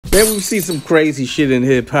Man, we've seen some crazy shit in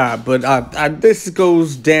hip-hop, but this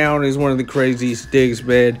goes down as one of the craziest things,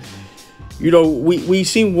 man. You know, we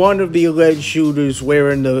seen one of the alleged shooters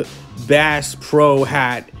wearing the Bass Pro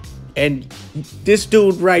hat, and this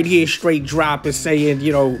dude right here straight drop is saying,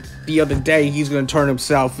 you know, the other day he's gonna turn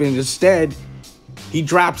himself in. Instead, he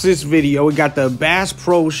drops this video. He got the Bass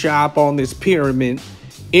Pro Shop on this pyramid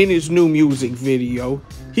in his new music video.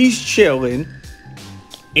 He's chilling.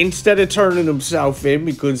 Instead of turning himself in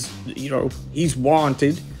because, you know, he's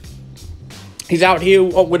wanted. He's out here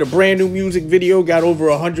with a brand new music video, got over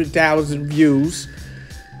 100,000 views.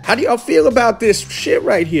 How do y'all feel about this shit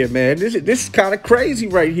right here, man? This is kind of crazy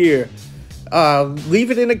right here.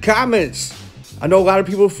 Leave it in the comments. I know a lot of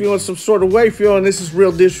people feeling some sort of way, feeling this is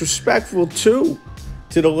real disrespectful too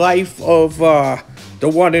to the life of the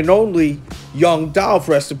one and only Young Dolph.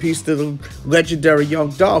 Rest in peace to the legendary Young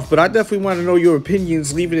Dolph. But I definitely want to know your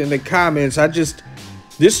opinions. Leave it in the comments.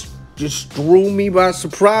 This just threw me by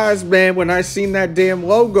surprise, man, when I seen that damn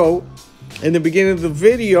logo in the beginning of the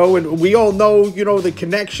video. And we all know, you know, the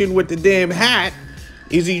connection with the damn hat.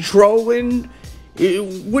 Is he trolling?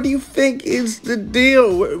 What do you think is the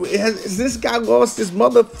deal? Has this guy lost his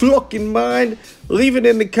motherfucking mind? Leave it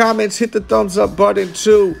in the comments. Hit the thumbs up button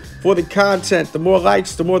too for the content. The more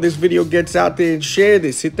likes, the more this video gets out there. And share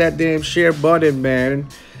this. Hit that damn share button, man.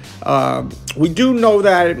 We do know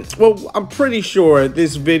that, well, I'm pretty sure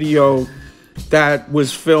this video that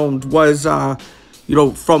was filmed was, you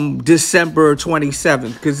know, from December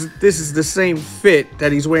 27th, because this is the same fit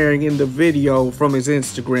that he's wearing in the video from his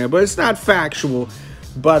Instagram, but it's not factual.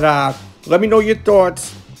 But let me know your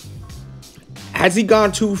thoughts. Has he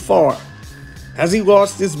gone too far? Has he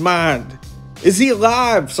lost his mind? Is he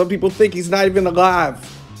alive? Some people think he's not even alive.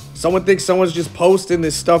 Someone thinks someone's just posting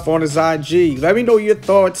this stuff on his IG. Let me know your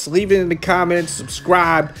thoughts. Leave it in the comments,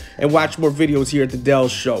 subscribe, and watch more videos here at the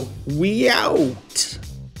Delz Show. We out.